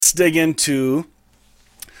let's dig into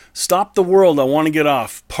Stop the World, I Want to Get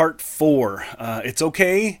Off, Part 4. It's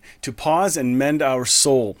okay to pause and mend our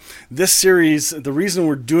soul. This series, the reason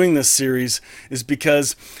we're doing this series is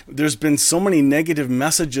because there's been so many negative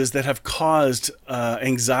messages that have caused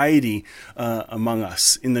anxiety among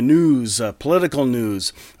us in the news, political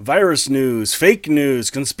news, virus news, fake news,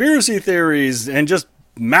 conspiracy theories, and just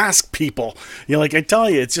mask people. Like I tell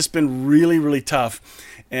you, it's just been really, really tough.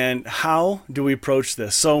 And how do we approach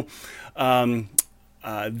this? So,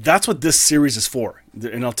 that's what this series is for,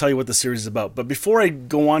 and I'll tell you what the series is about. But before I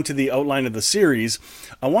go on to the outline of the series,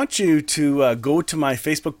 I want you to go to my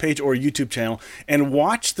Facebook page or YouTube channel and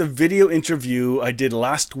watch the video interview I did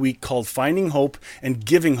last week called Finding Hope and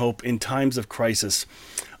Giving Hope in Times of Crisis.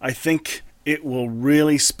 I think it will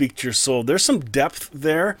really speak to your soul. There's some depth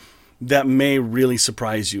there that may really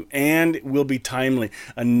surprise you and will be timely.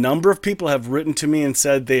 A number of people have written to me and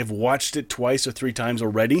said they have watched it twice or three times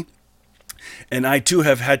already. And I too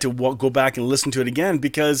have had to go back and listen to it again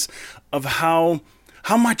because of how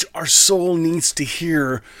much our soul needs to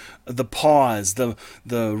hear the pause, the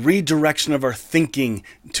redirection of our thinking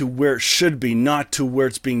to where it should be, not to where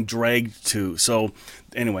it's being dragged to. So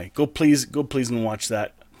anyway, go please and watch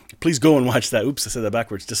that. Please go and watch that. Oops, I said that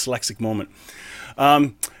backwards. Dyslexic moment.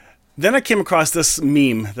 Then I came across this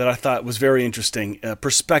meme that I thought was very interesting, a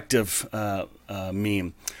perspective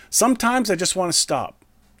meme. Sometimes I just want to stop.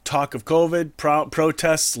 Talk of COVID,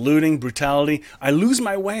 protests, looting, brutality. I lose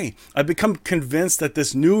my way. I become convinced that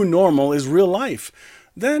this new normal is real life.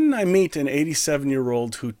 Then I meet an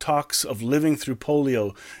 87-year-old who talks of living through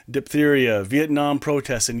polio, diphtheria, Vietnam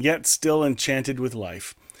protests, and yet still enchanted with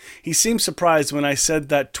life. He seemed surprised when I said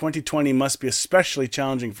that 2020 must be especially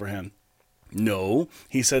challenging for him. No,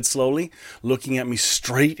 he said slowly, looking at me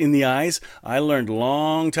straight in the eyes. I learned a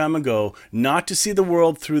long time ago not to see the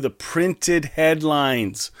world through the printed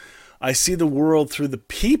headlines. I see the world through the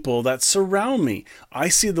people that surround me. I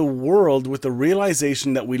see the world with the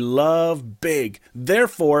realization that we love big.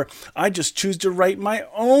 Therefore, I just choose to write my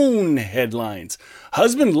own headlines.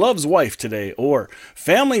 Husband loves wife today, or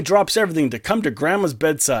family drops everything to come to grandma's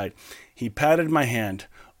bedside. He patted my hand.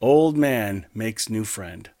 Old man makes new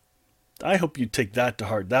friend. I hope you take that to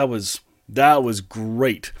heart. That was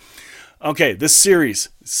great. Okay, this series.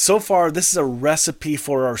 So far, this is a recipe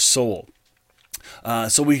for our soul.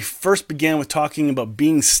 So we first began with talking about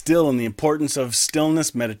being still and the importance of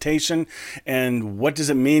stillness, meditation, and what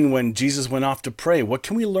does it mean when Jesus went off to pray? What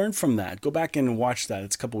can we learn from that? Go back and watch that.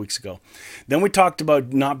 It's a couple weeks ago. Then we talked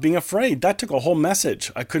about not being afraid. That took a whole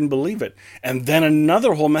message. I couldn't believe it. And then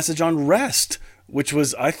another whole message on rest, which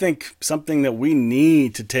was, I think, something that we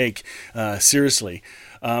need to take seriously.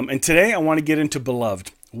 And today I want to get into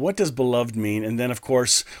beloved. What does beloved mean? And then, of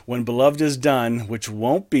course, when beloved is done, which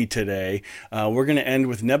won't be today, we're going to end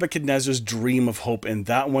with Nebuchadnezzar's dream of hope. And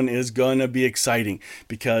that one is going to be exciting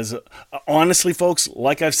because, honestly, folks,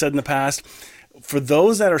 like I've said in the past, for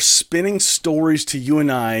those that are spinning stories to you and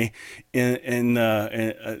I in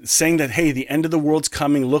saying that, hey, the end of the world's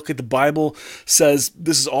coming, look at the Bible says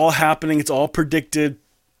this is all happening, it's all predicted,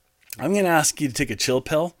 I'm going to ask you to take a chill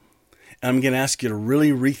pill, and I'm going to ask you to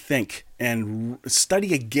really rethink and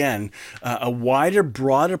study again a wider,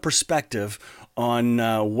 broader perspective on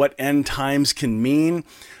what end times can mean,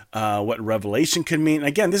 what Revelation could mean.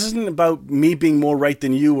 Again, this isn't about me being more right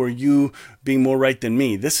than you or you being more right than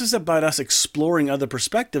me. This is about us exploring other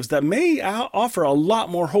perspectives that may offer a lot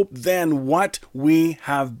more hope than what we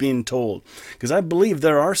have been told. Because I believe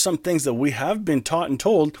there are some things that we have been taught and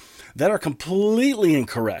told that are completely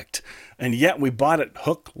incorrect. And yet we bought it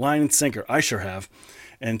hook, line, and sinker. I sure have.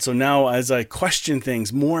 And so now as I question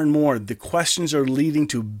things more and more, the questions are leading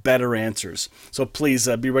to better answers. So please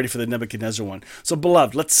be ready for the Nebuchadnezzar one. So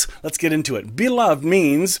beloved, let's get into it. Beloved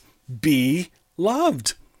means be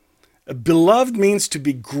loved. Beloved means to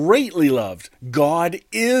be greatly loved. God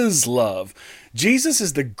is love. Jesus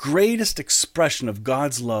is the greatest expression of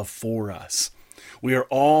God's love for us. We are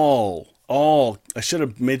all, I should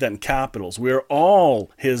have made that in capitals. We are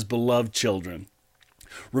all his beloved children.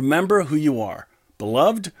 Remember who you are.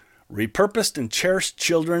 Beloved, repurposed, and cherished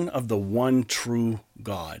children of the one true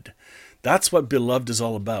God. That's what beloved is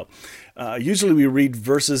all about. Usually we read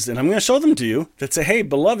verses, and I'm going to show them to you, that say, hey,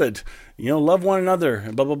 beloved, love one another,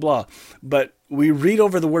 and blah, blah, blah. But we read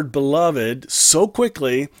over the word beloved so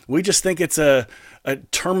quickly, we just think it's a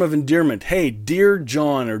term of endearment. Hey, dear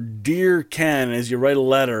John or dear Ken, as you write a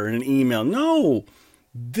letter and an email. No.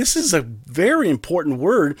 This is a very important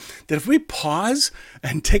word that if we pause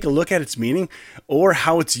and take a look at its meaning or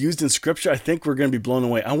how it's used in Scripture, I think we're going to be blown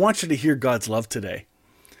away. I want you to hear God's love today,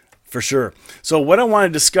 for sure. So what I want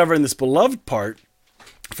to discover in this beloved part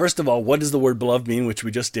First of all, what does the word beloved mean, which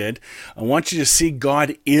we just did? I want you to see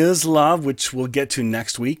God is love, which we'll get to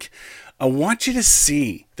next week. I want you to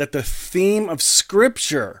see that the theme of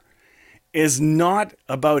Scripture is not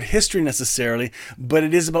about history necessarily, but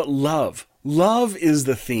it is about love. Love is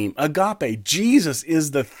the theme. Agape, Jesus is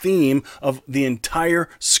the theme of the entire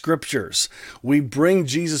Scriptures. We bring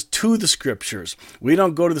Jesus to the Scriptures. We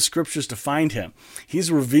don't go to the Scriptures to find him.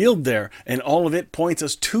 He's revealed there, and all of it points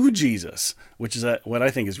us to Jesus, which is what I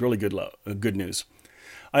think is really good news.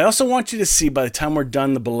 I also want you to see, by the time we're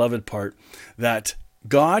done the beloved part, that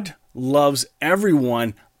God loves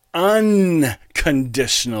everyone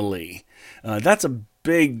unconditionally. That's a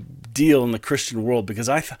big deal in the Christian world, because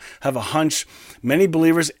I have a hunch many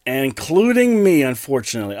believers, and including me,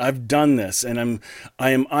 unfortunately, I've done this, and I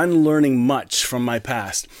am unlearning much from my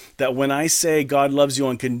past, that when I say God loves you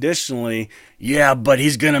unconditionally, yeah, but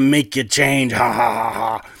he's going to make you change, ha ha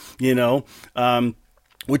ha ha,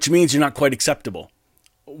 which means you're not quite acceptable.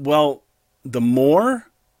 Well, the more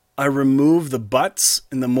I remove the buts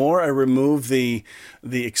and the more I remove the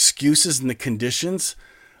excuses and the conditions,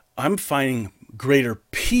 I'm finding greater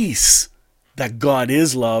peace that God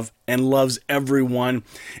is love and loves everyone,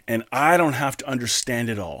 and I don't have to understand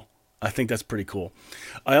it all. I think that's pretty cool.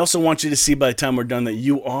 I also want you to see, by the time we're done, that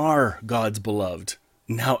you are God's beloved.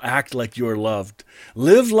 Now act like you're loved.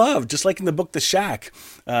 Live loved, just like in the book The Shack.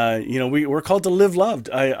 We're called to live loved.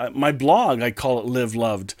 My blog, I call it Live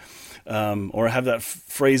Loved. Or have that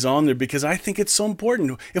phrase on there because I think it's so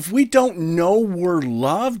important. If we don't know we're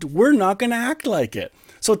loved, we're not going to act like it.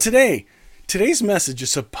 So today's message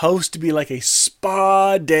is supposed to be like a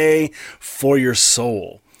spa day for your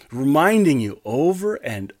soul, reminding you over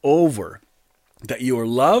and over that you are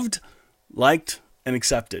loved, liked, and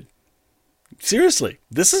accepted. Seriously,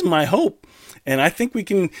 this is my hope. And I think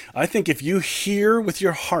if you hear with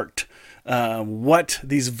your heart what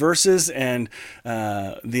these verses and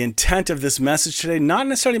the intent of this message today, not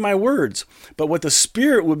necessarily my words, but what the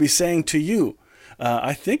Spirit would be saying to you,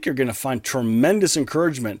 I think you're going to find tremendous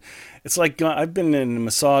encouragement. It's like I've been in a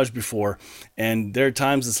massage before, and there are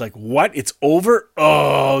times it's like, what? It's over?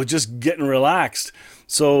 Oh, just getting relaxed.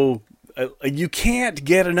 So you can't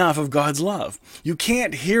get enough of God's love. You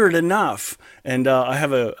can't hear it enough. And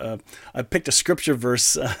I picked a scripture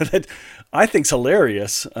verse that I think's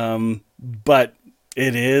hilarious, but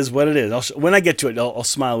it is what it is. When I get to it, I'll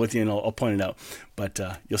smile with you and I'll point it out. But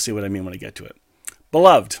you'll see what I mean when I get to it.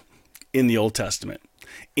 Beloved in the Old Testament.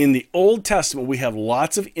 In the Old Testament, we have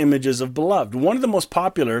lots of images of beloved. One of the most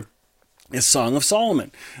popular is Song of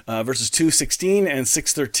Solomon, verses 2:16 and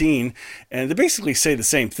 6:13, and they basically say the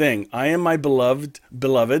same thing. I am my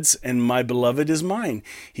beloved's, and my beloved is mine.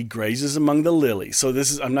 He grazes among the lilies. So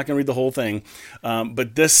I'm not going to read the whole thing,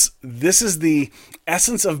 but this is the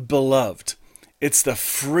essence of beloved. It's the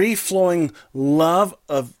free-flowing love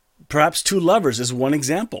of perhaps two lovers is one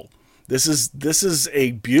example. This is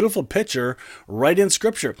a beautiful picture right in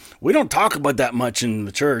Scripture. We don't talk about that much in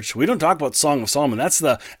the church. We don't talk about Song of Solomon. That's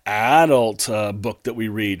the adult book that we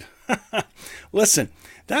read. Listen,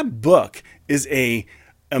 that book is a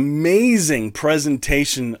amazing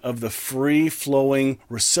presentation of the free-flowing,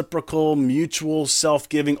 reciprocal, mutual,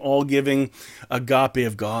 self-giving, all-giving agape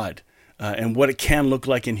of God and what it can look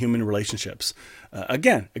like in human relationships.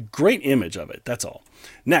 Again, a great image of it. That's all.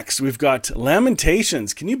 Next, we've got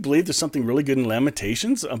Lamentations. Can you believe there's something really good in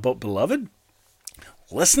Lamentations about beloved?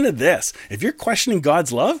 Listen to this. If you're questioning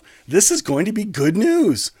God's love, this is going to be good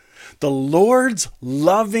news. The Lord's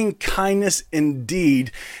loving kindness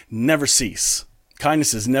indeed never cease.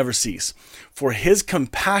 Kindnesses never cease. For his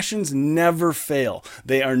compassions never fail.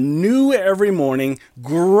 They are new every morning.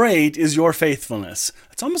 Great is your faithfulness.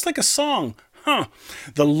 It's almost like a song.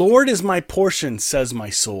 The Lord is my portion, says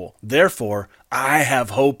my soul. Therefore, I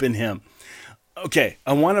have hope in him. Okay,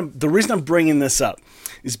 the reason I'm bringing this up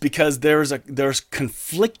is because there's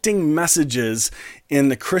conflicting messages in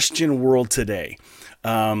the Christian world today.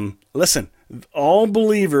 Listen, all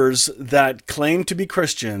believers that claim to be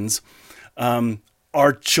Christians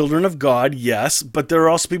are children of God, yes, but there are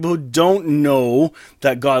also people who don't know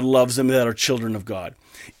that God loves them that are children of God.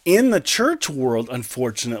 In the church world,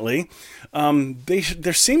 unfortunately,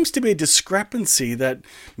 there seems to be a discrepancy that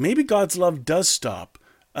maybe God's love does stop.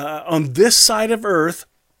 On this side of earth,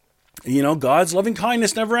 God's loving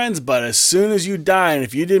kindness never ends, but as soon as you die, and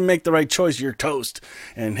if you didn't make the right choice, you're toast,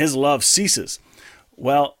 and his love ceases.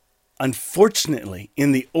 Well, unfortunately,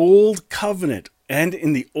 in the Old Covenant and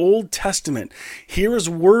in the Old Testament, here is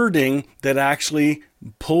wording that actually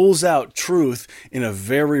pulls out truth in a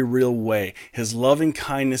very real way. His loving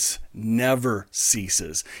kindness never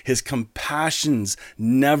ceases. His compassions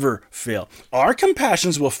never fail. Our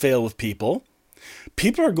compassions will fail with people.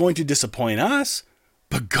 People are going to disappoint us,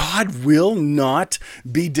 but God will not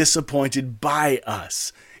be disappointed by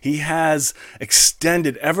us. He has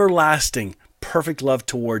extended everlasting, perfect love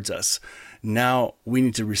towards us. Now we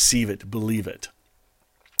need to receive it, believe it.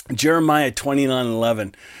 Jeremiah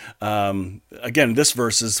 29:11. Again, this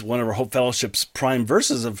verse is one of our Hope Fellowship's prime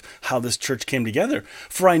verses of how this church came together.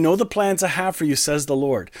 For I know the plans I have for you, says the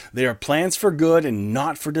Lord. They are plans for good and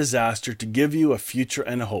not for disaster, to give you a future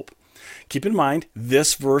and a hope. Keep in mind,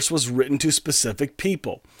 this verse was written to specific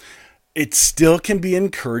people. It still can be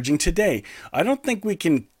encouraging today. I don't think we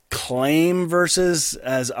can claim verses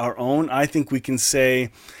as our own. I think we can say,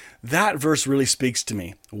 that verse really speaks to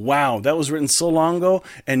me. Wow, that was written so long ago,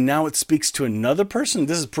 and now it speaks to another person.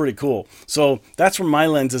 This is pretty cool. So that's where my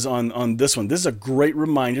lens is on this one. This is a great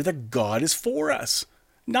reminder that God is for us,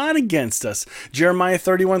 not against us. Jeremiah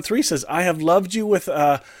 31:3 says, I have loved you with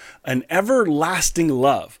an everlasting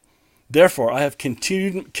love. Therefore, I have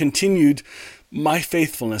continued my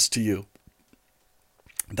faithfulness to you.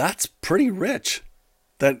 That's pretty rich,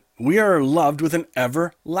 that we are loved with an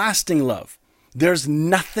everlasting love. There's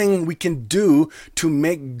nothing we can do to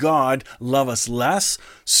make God love us less,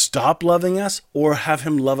 stop loving us, or have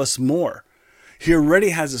him love us more. He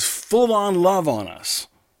already has his full-on love on us.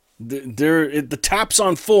 The tap's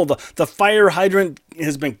on full. The fire hydrant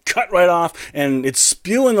has been cut right off, and it's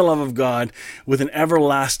spewing the love of God with an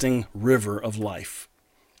everlasting river of life.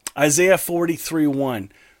 Isaiah 43:1.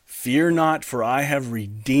 Fear not, for I have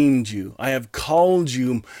redeemed you. I have called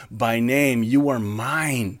you by name. You are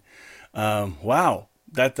mine. Wow,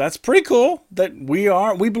 that's pretty cool. That we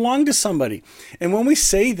belong to somebody. And when we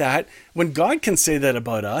say that, when God can say that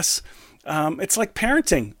about us, it's like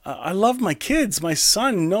parenting. I love my kids, my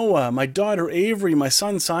son Noah, my daughter Avery, my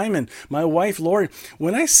son Simon, my wife Lori.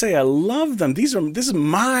 When I say I love them, this is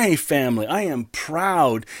my family. I am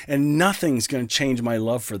proud, and nothing's going to change my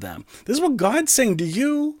love for them. This is what God's saying to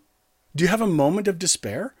you. Do you have a moment of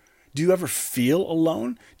despair? Do you ever feel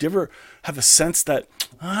alone? Do you ever have a sense that,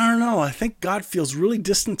 I don't know, I think God feels really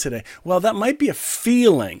distant today? Well, that might be a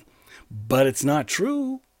feeling, but it's not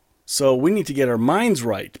true. So we need to get our minds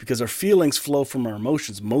right, because our feelings flow from our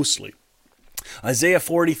emotions mostly. Isaiah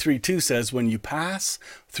 43:2 says, when you pass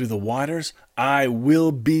through the waters, I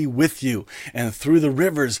will be with you. And through the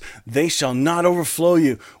rivers, they shall not overflow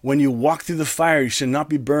you. When you walk through the fire, you shall not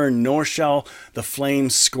be burned, nor shall the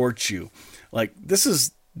flames scorch you. Like,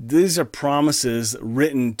 these are promises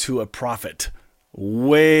written to a prophet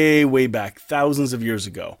way, way back, thousands of years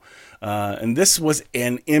ago. And this was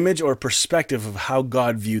an image or perspective of how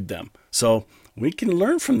God viewed them. So we can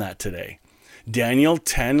learn from that today. Daniel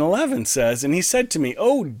 10:11 says, and he said to me,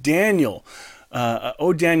 O Daniel,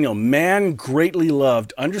 man greatly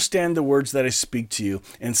loved, understand the words that I speak to you,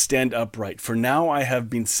 and stand upright. For now I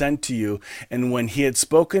have been sent to you. And when he had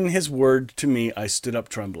spoken his word to me, I stood up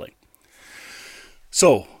trembling.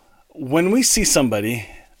 So when we see somebody,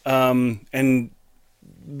 and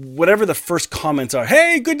whatever the first comments are,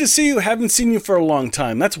 hey, good to see you, haven't seen you for a long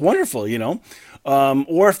time. That's wonderful, you know.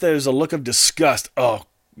 Or if there's a look of disgust, oh,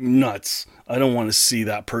 nuts, I don't want to see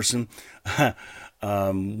that person.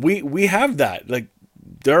 We have that. Like,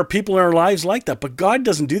 there are people in our lives like that, but God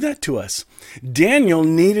doesn't do that to us. Daniel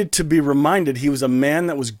needed to be reminded he was a man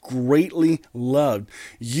that was greatly loved.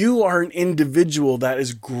 You are an individual that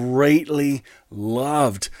is greatly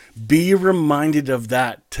loved. Be reminded of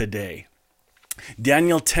that today.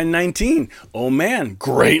 Daniel 10:19, O man,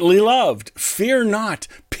 greatly loved, fear not,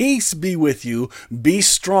 peace be with you, be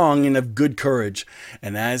strong and of good courage.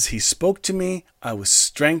 And as he spoke to me, I was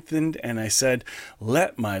strengthened, and I said,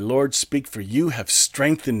 let my Lord speak, for you have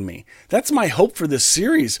strengthened me. That's my hope for this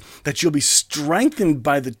series, that you'll be strengthened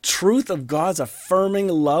by the truth of God's affirming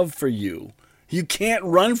love for you. You can't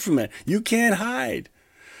run from it. You can't hide.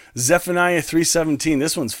 Zephaniah 3:17,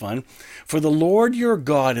 this one's fun. For the Lord your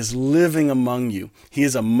God is living among you. He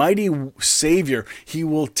is a mighty Savior. He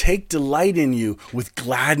will take delight in you with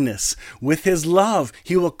gladness. With his love,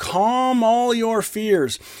 he will calm all your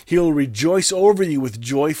fears. He will rejoice over you with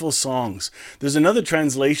joyful songs. There's another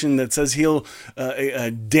translation that says he'll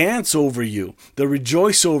dance over you. They'll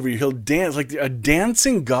rejoice over you. He'll dance. Like a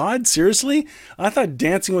dancing God? Seriously? I thought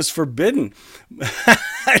dancing was forbidden.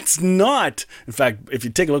 It's not. In fact, if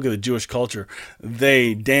you take a look at the Jewish culture,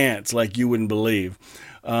 they dance like you wouldn't believe.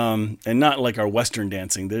 And not like our Western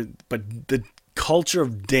dancing, but the culture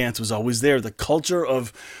of dance was always there. The culture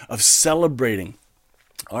of celebrating.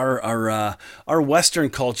 Our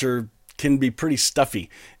Western culture can be pretty stuffy.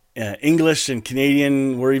 English and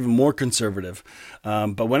Canadian were even more conservative.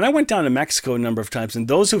 But when I went down to Mexico a number of times, and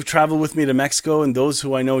those who've traveled with me to Mexico and those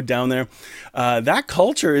who I know down there, that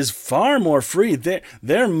culture is far more free.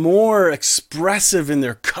 They're more expressive in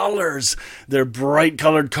their colors, their bright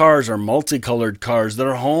colored cars or multicolored cars,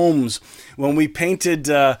 their homes. When we painted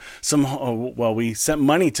we sent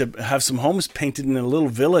money to have some homes painted in a little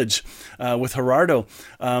village with Gerardo,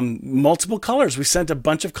 multiple colors. We sent a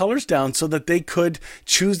bunch of colors down so that they could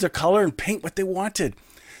choose their color and paint what they wanted.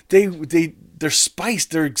 They're spiced,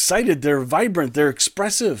 they're excited, they're vibrant, they're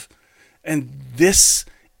expressive. And this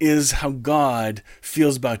is how God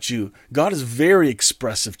feels about you. God is very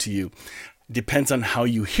expressive to you. Depends on how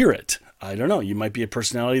you hear it. I don't know. You might be a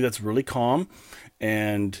personality that's really calm,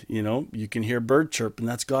 and you can hear a bird chirp, and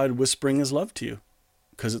that's God whispering his love to you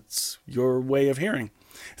because it's your way of hearing.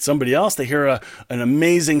 Somebody else, they hear an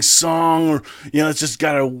amazing song, or it's just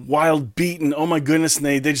got a wild beat, and oh my goodness, and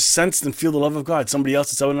they just sense and feel the love of God. Somebody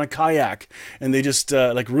else is out in a kayak, and they just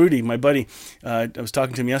like Rudy, my buddy. I was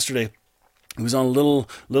talking to him yesterday. He was on a little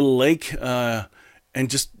lake, and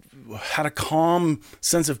just had a calm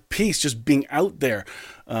sense of peace just being out there.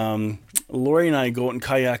 Lori and I go out in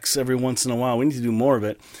kayaks every once in a while. We need to do more of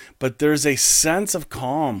it, but there's a sense of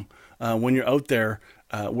calm when you're out there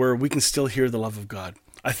where we can still hear the love of God.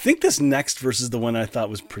 I think this next verse is the one I thought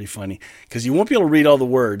was pretty funny because you won't be able to read all the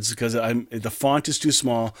words because the font is too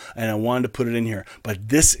small and I wanted to put it in here. But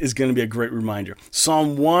this is going to be a great reminder.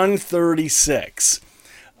 Psalm 136.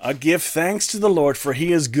 Give thanks to the Lord, for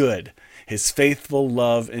he is good. His faithful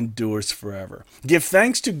love endures forever. Give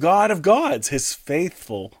thanks to God of gods. His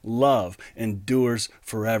faithful love endures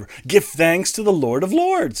forever. Give thanks to the Lord of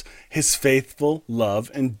lords. His faithful love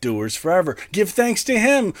endures forever. Give thanks to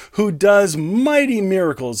him who does mighty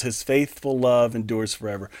miracles. His faithful love endures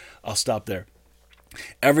forever. I'll stop there.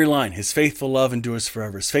 Every line, his faithful love endures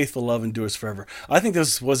forever. His faithful love endures forever. I think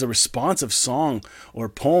this was a responsive song or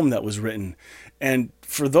poem that was written. And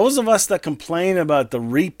for those of us that complain about the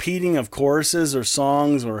repeating of choruses or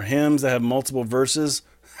songs or hymns that have multiple verses,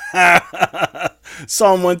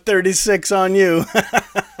 Psalm 136 on you.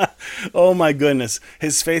 Oh my goodness.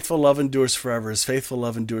 His faithful love endures forever. His faithful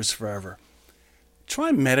love endures forever.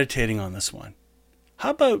 Try meditating on this one.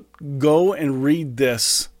 How about go and read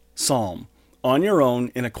this psalm on your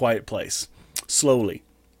own in a quiet place, slowly.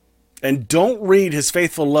 And don't read his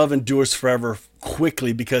faithful love endures forever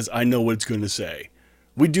quickly because I know what it's going to say.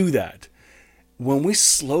 We do that. When we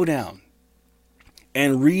slow down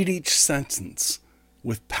and read each sentence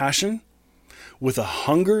with passion, with a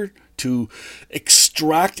hunger to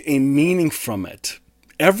extract a meaning from it,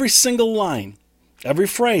 every single line, every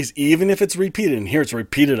phrase, even if it's repeated, and here it's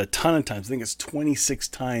repeated a ton of times, I think it's 26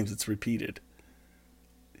 times it's repeated.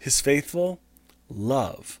 His faithful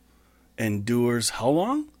love endures how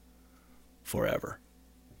long? Forever.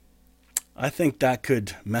 I think that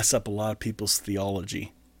could mess up a lot of people's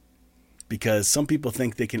theology because some people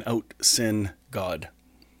think they can out-sin God.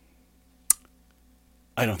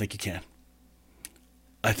 I don't think you can.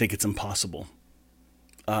 I think it's impossible.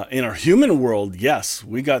 In our human world, yes,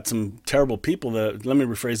 we got some terrible people let me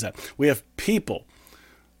rephrase that. We have people,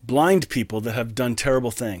 blind people that have done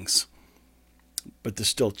terrible things, but they're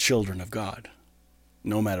still children of God,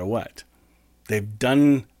 no matter what. They've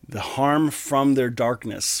done the harm from their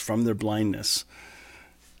darkness, from their blindness.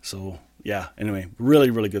 So, yeah, anyway, really,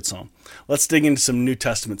 really good psalm. Let's dig into some New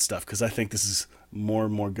Testament stuff because I think this is more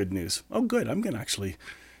and more good news. Oh, good. I'm going to actually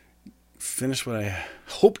finish what I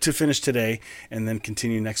hope to finish today and then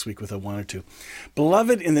continue next week with a one or two.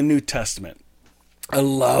 Beloved in the New Testament. I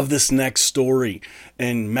love this next story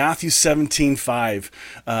in Matthew 17:5.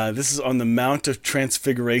 This is on the Mount of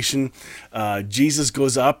Transfiguration. Jesus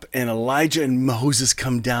goes up and Elijah and Moses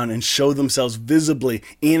come down and show themselves visibly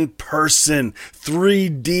in person.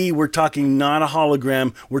 3D, we're talking not a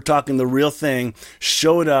hologram, we're talking the real thing,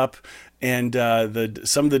 showed up, and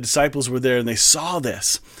some of the disciples were there and they saw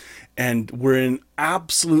this and were in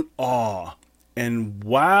absolute awe. And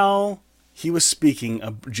while Jesus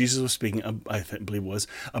was speaking, I believe it was,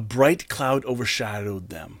 a bright cloud overshadowed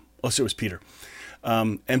them. Oh, so it was Peter.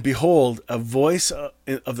 And behold, a voice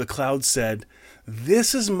of the cloud said,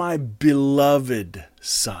 "This is my beloved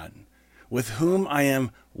Son, with whom I am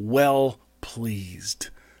well pleased.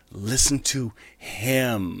 Listen to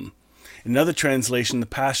him." Another translation, the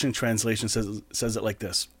Passion Translation, says it like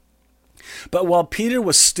this. But while Peter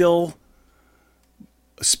was still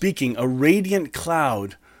speaking, a radiant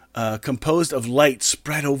cloud composed of light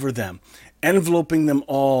spread over them, enveloping them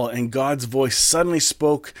all, and God's voice suddenly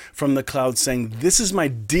spoke from the cloud saying, "This is my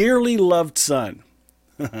dearly loved Son."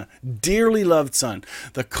 Dearly loved son,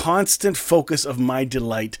 the constant focus of my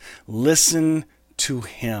delight. Listen to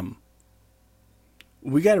him.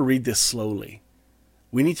 We got to read this slowly.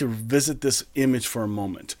 We need to visit this image for a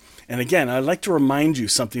moment. And again, I'd like to remind you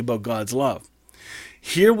something about God's love.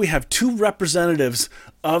 Here we have two representatives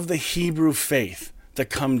of the Hebrew faith that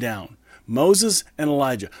come down, Moses and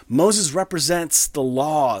Elijah. Moses represents the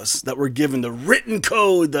laws that were given, the written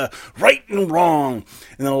code, the right and wrong.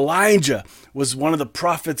 And then Elijah was one of the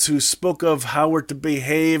prophets who spoke of how we're to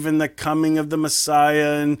behave in the coming of the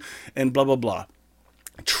Messiah and blah, blah, blah,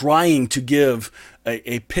 trying to give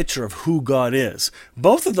a picture of who God is.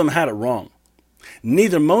 Both of them had it wrong.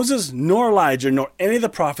 Neither Moses nor Elijah nor any of the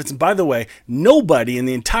prophets, and by the way, nobody in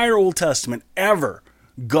the entire Old Testament ever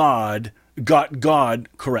got God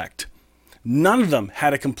correct. None of them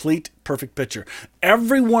had a complete, perfect picture.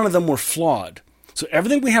 Every one of them were flawed. So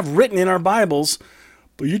everything we have written in our Bibles,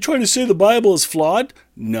 but you're trying to say the Bible is flawed?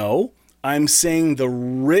 No, I'm saying the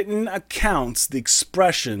written accounts, the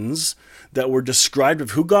expressions that were described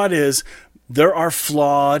of who God is, there are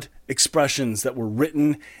flawed expressions that were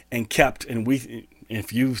written and kept. And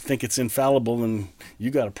if you think it's infallible, then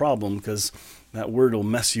you got a problem, because that word will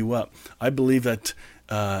mess you up. I believe that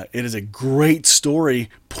it is a great story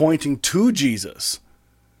pointing to Jesus.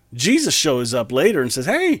 Jesus shows up later and says,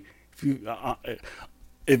 hey,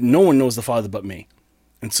 if no one knows the Father but me.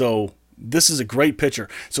 And so this is a great picture.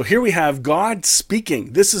 So here we have God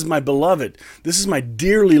speaking. This is my beloved. This is my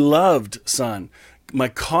dearly loved son, my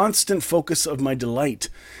constant focus of my delight.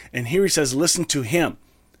 And here he says, listen to him.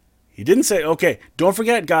 He didn't say, okay, don't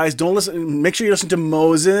forget, guys, don't listen. Make sure you listen to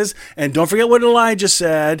Moses, and don't forget what Elijah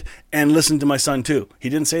said, and listen to my son too. He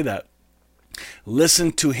didn't say that.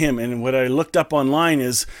 Listen to him. And what I looked up online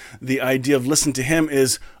is the idea of listen to him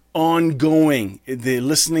is ongoing. The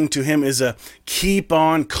listening to him is a keep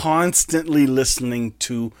on constantly listening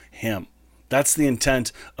to him. That's the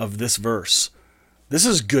intent of this verse. This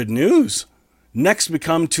is good news. Next, we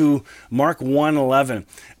come to Mark 1:11.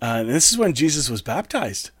 And this is when Jesus was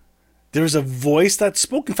baptized. There's a voice that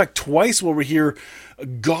spoke. In fact, twice where we hear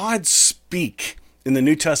God speak in the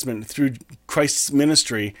New Testament through Christ's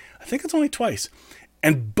ministry. I think it's only twice.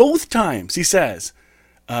 And both times he says,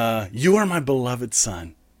 you are my beloved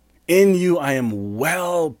son. In you I am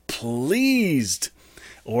well pleased.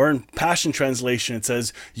 Or in Passion Translation, it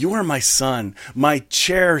says, you are my son, my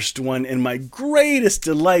cherished one, and my greatest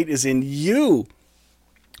delight is in you.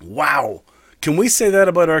 Wow. Can we say that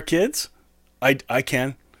about our kids? I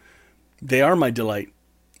can. They are my delight.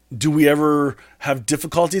 Do we ever have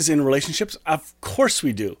difficulties in relationships? Of course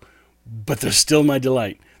we do. But they're still my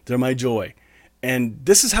delight. They're my joy. And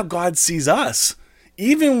this is how God sees us.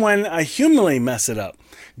 Even when I humanly mess it up,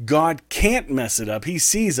 God can't mess it up. He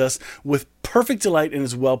sees us with perfect delight and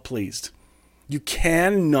is well pleased. You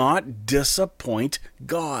cannot disappoint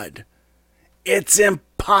God. It's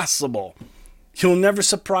impossible. You'll never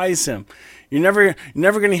surprise him. You're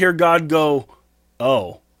never going to hear God go,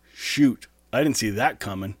 oh, shoot, I didn't see that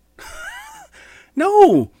coming.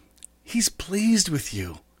 No, he's pleased with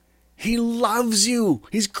you. He loves you.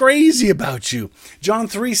 He's crazy about you. John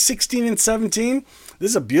 3:16 and 17.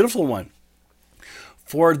 This is a beautiful one.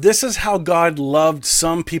 For this is how God loved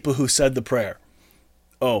some people who said the prayer.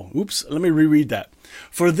 Oh, oops, let me reread that.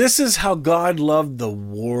 For this is how God loved the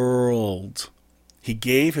world. He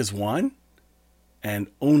gave his one and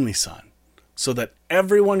only son, so that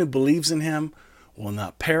everyone who believes in him will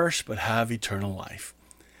not perish but have eternal life.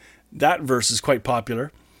 That verse is quite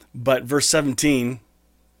popular, but verse 17,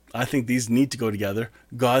 I think these need to go together.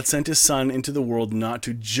 God sent his son into the world not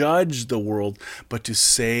to judge the world, but to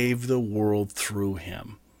save the world through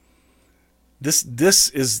him. This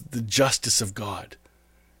is the justice of God.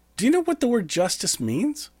 Do you know what the word justice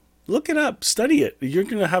means? Look it up, study it. You're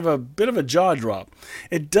going to have a bit of a jaw drop.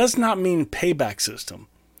 It does not mean payback system.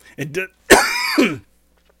 It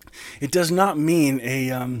does not mean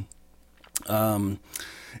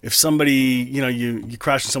if somebody, you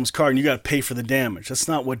crash in someone's car and you got to pay for the damage. That's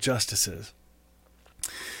not what justice is.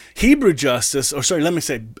 Hebrew justice,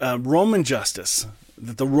 Roman justice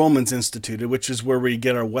that the Romans instituted, which is where we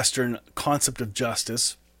get our Western concept of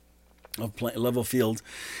justice, of level field,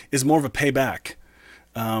 is more of a payback.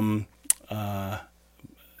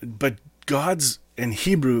 But God's and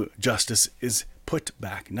Hebrew justice is put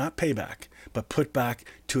back, not payback, but put back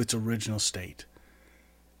to its original state.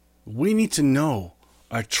 We need to know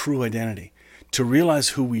our true identity, to realize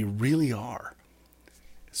who we really are,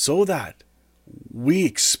 so that we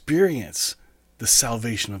experience the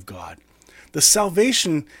salvation of God. The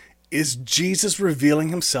salvation is Jesus revealing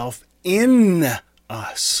himself in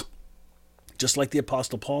us, just like the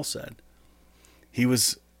Apostle Paul said. He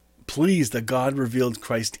was pleased that God revealed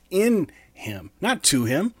Christ in him, not to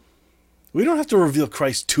him. We don't have to reveal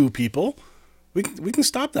Christ to people. We can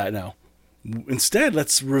stop that now. Instead,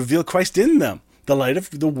 let's reveal Christ in them. The light of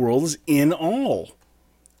the world is in all.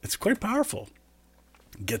 It's quite powerful.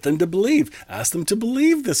 Get them to believe. Ask them to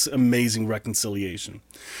believe this amazing reconciliation.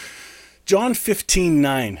 John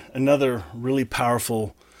 15:9, another really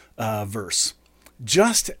powerful verse.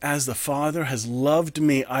 Just as the Father has loved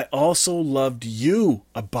me, I also loved you.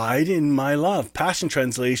 Abide in my love. Passion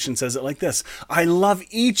Translation says it like this: I love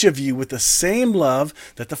each of you with the same love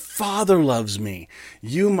that the Father loves me.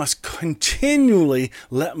 You must continually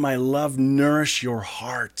let my love nourish your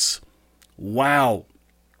hearts. Wow.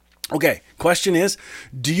 Okay, question is,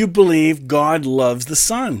 do you believe God loves the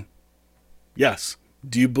Son? Yes.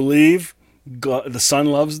 Do you believe the Son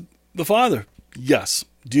loves the Father? Yes.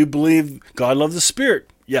 Do you believe God loves the Spirit?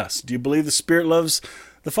 Yes. Do you believe the Spirit loves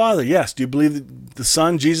the Father? Yes. Do you believe the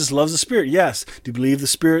Son, Jesus, loves the Spirit? Yes. Do you believe the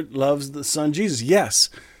Spirit loves the Son, Jesus? Yes.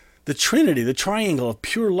 The Trinity, the triangle of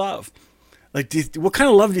pure love. Like, what kind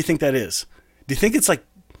of love do you think that is? Do you think it's like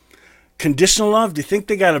conditional love? Do you think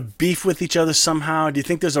they got a beef with each other somehow? Do you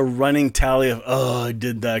think there's a running tally of, oh, I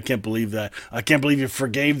did that, I can't believe that, I can't believe you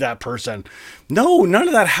forgave that person? No, none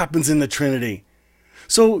of that happens in the Trinity.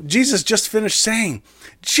 So Jesus just finished saying,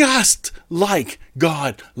 just like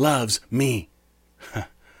God loves me,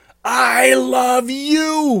 I love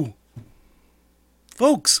you.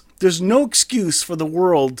 Folks, there's no excuse for the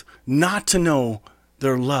world not to know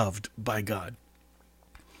they're loved by God.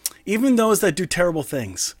 Even those that do terrible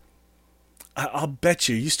things, I'll bet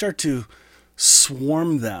you start to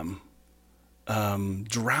swarm them,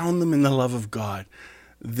 drown them in the love of God.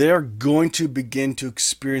 They're going to begin to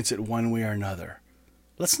experience it one way or another.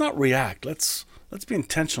 Let's not react. Let's be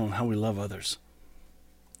intentional in how we love others.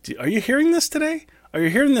 Are you hearing this today? Are you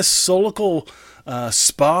hearing this solical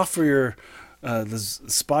spa for your this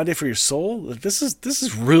spa day for your soul? This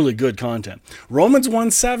is really good content. Romans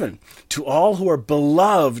 1:7, to all who are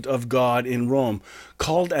beloved of God in Rome,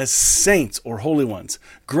 called as saints or holy ones,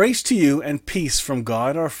 grace to you and peace from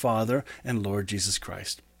God our Father and Lord Jesus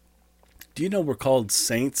Christ. Do you know we're called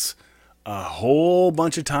saints a whole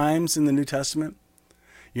bunch of times in the New Testament?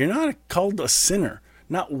 You're not called a sinner.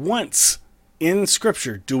 Not once in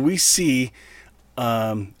Scripture do we see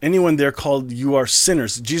anyone there called you are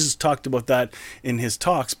sinners. Jesus talked about that in his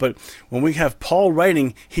talks, but when we have Paul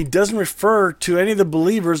writing, he doesn't refer to any of the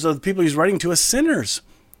believers or the people he's writing to as sinners.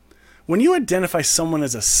 When you identify someone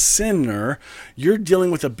as a sinner, you're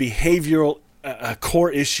dealing with a behavioral, a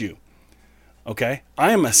core issue. Okay?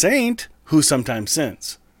 I am a saint who sometimes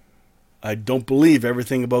sins. I don't believe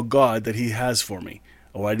everything about God that he has for me,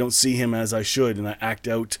 or I don't see him as I should, and I act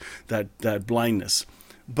out that blindness.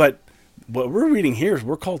 But what we're reading here is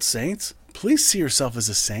we're called saints. Please see yourself as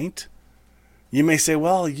a saint. You may say,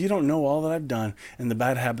 well, you don't know all that I've done and the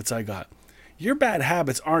bad habits I got. Your bad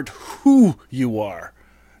habits aren't who you are.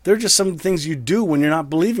 They're just some things you do when you're not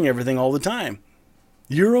believing everything all the time.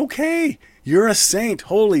 You're okay. You're a saint,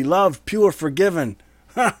 holy, loved, pure, forgiven.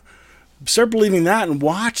 Start believing that and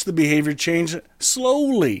watch the behavior change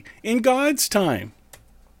slowly in God's time.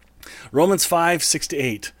 Romans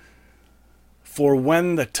 5:6-8. For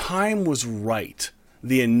when the time was right,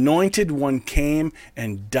 the Anointed One came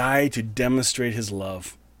and died to demonstrate his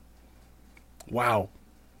love. Wow.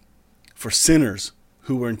 For sinners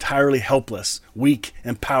who were entirely helpless, weak,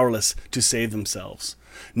 and powerless to save themselves.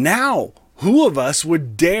 Now, who of us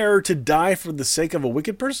would dare to die for the sake of a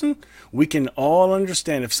wicked person? We can all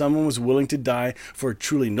understand if someone was willing to die for a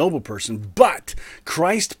truly noble person, but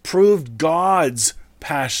Christ proved God's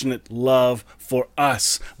passionate love for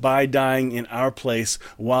us by dying in our place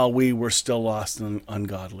while we were still lost and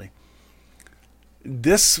ungodly.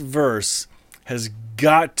 This verse has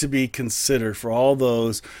got to be considered for all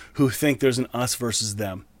those who think there's an us versus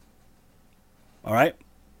them. All right?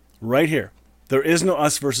 Right here. There is no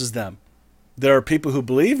us versus them. There are people who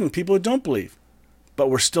believe and people who don't believe, but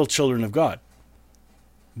we're still children of God.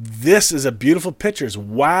 This is a beautiful picture.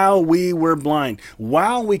 While we were blind,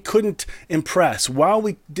 while we couldn't impress, while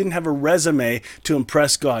we didn't have a resume to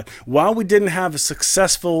impress God, while we didn't have a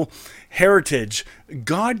successful heritage,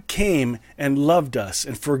 God came and loved us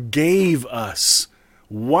and forgave us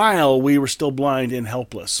while we were still blind and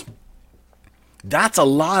helpless. That's a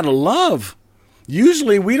lot of love.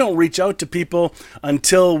 Usually we don't reach out to people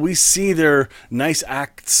until we see their nice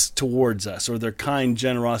acts towards us or their kind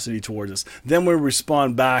generosity towards us. Then we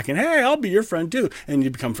respond back and, hey, I'll be your friend too. And you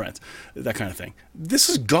become friends. That kind of thing. This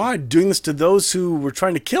is God doing this to those who were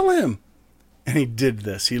trying to kill him. And he did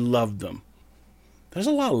this. He loved them. There's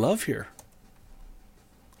a lot of love here.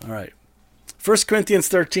 All right. 1 Corinthians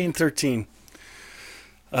 13:13.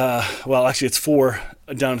 Well, actually, it's 4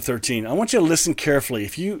 down to 13. I want you to listen carefully.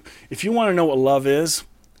 If you want to know what love is,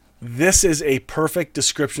 this is a perfect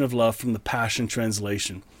description of love from the Passion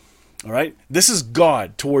Translation. All right? This is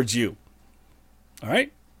God towards you. All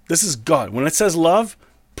right? This is God. When it says love,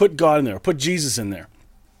 put God in there. Put Jesus in there.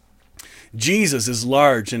 Jesus is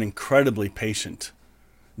large and incredibly patient.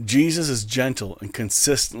 Jesus is gentle and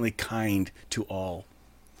consistently kind to all.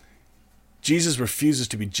 Jesus refuses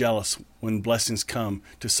to be jealous when blessings come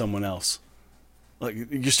to someone else. Like,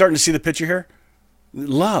 you're starting to see the picture here?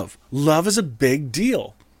 Love. Love is a big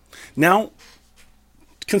deal. Now,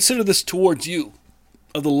 consider this towards you,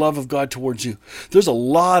 of the love of God towards you. There's a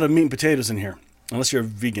lot of meat and potatoes in here. Unless you're a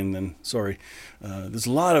vegan, then sorry. There's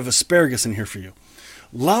a lot of asparagus in here for you.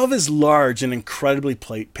 Love is large and incredibly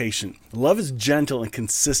patient. Love is gentle and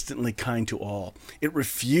consistently kind to all. It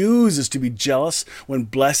refuses to be jealous when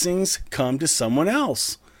blessings come to someone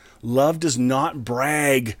else. Love does not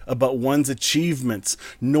brag about one's achievements,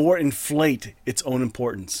 nor inflate its own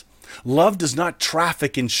importance. Love does not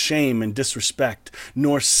traffic in shame and disrespect,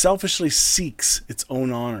 nor selfishly seeks its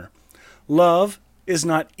own honor. Love is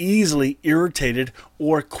not easily irritated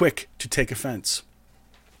or quick to take offense.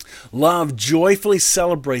 Love joyfully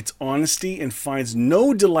celebrates honesty and finds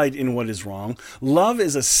no delight in what is wrong. Love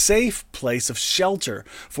is a safe place of shelter,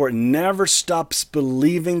 for it never stops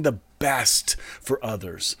believing the best for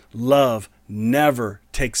others. Love never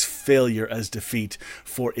takes failure as defeat,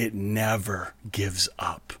 for it never gives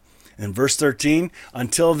up. In verse 13,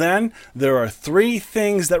 until then, there are 3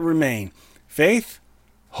 things that remain: faith,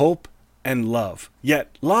 hope, and love.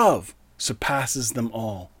 Yet love surpasses them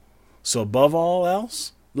all. So above all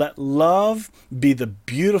else, let love be the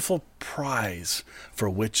beautiful prize for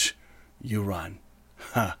which you run.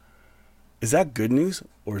 Is that good news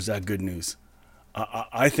or is that good news?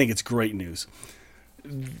 I think it's great news.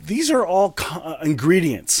 These are all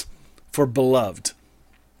ingredients for beloved.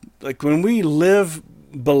 Like when we live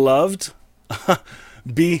beloved,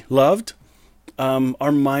 be loved,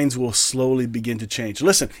 our minds will slowly begin to change.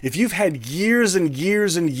 Listen, if you've had years and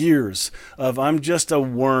years and years of I'm just a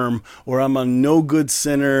worm, or I'm a no good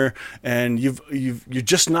sinner, and you're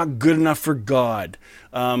just not good enough for God.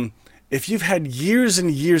 If you've had years and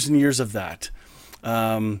years and years of that,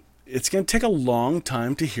 it's going to take a long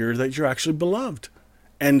time to hear that you're actually beloved,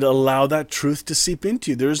 and allow that truth to seep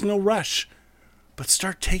into you. There is no rush, but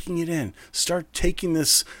start taking it in. Start taking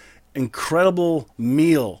this incredible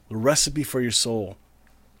meal, the recipe for your soul.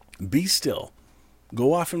 Be still.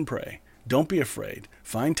 Go off and pray. Don't be afraid.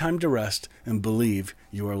 Find time to rest and believe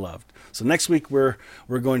you are loved. So next week we're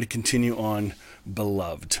going to continue on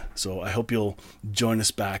beloved. So I hope you'll join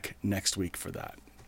us back next week for that.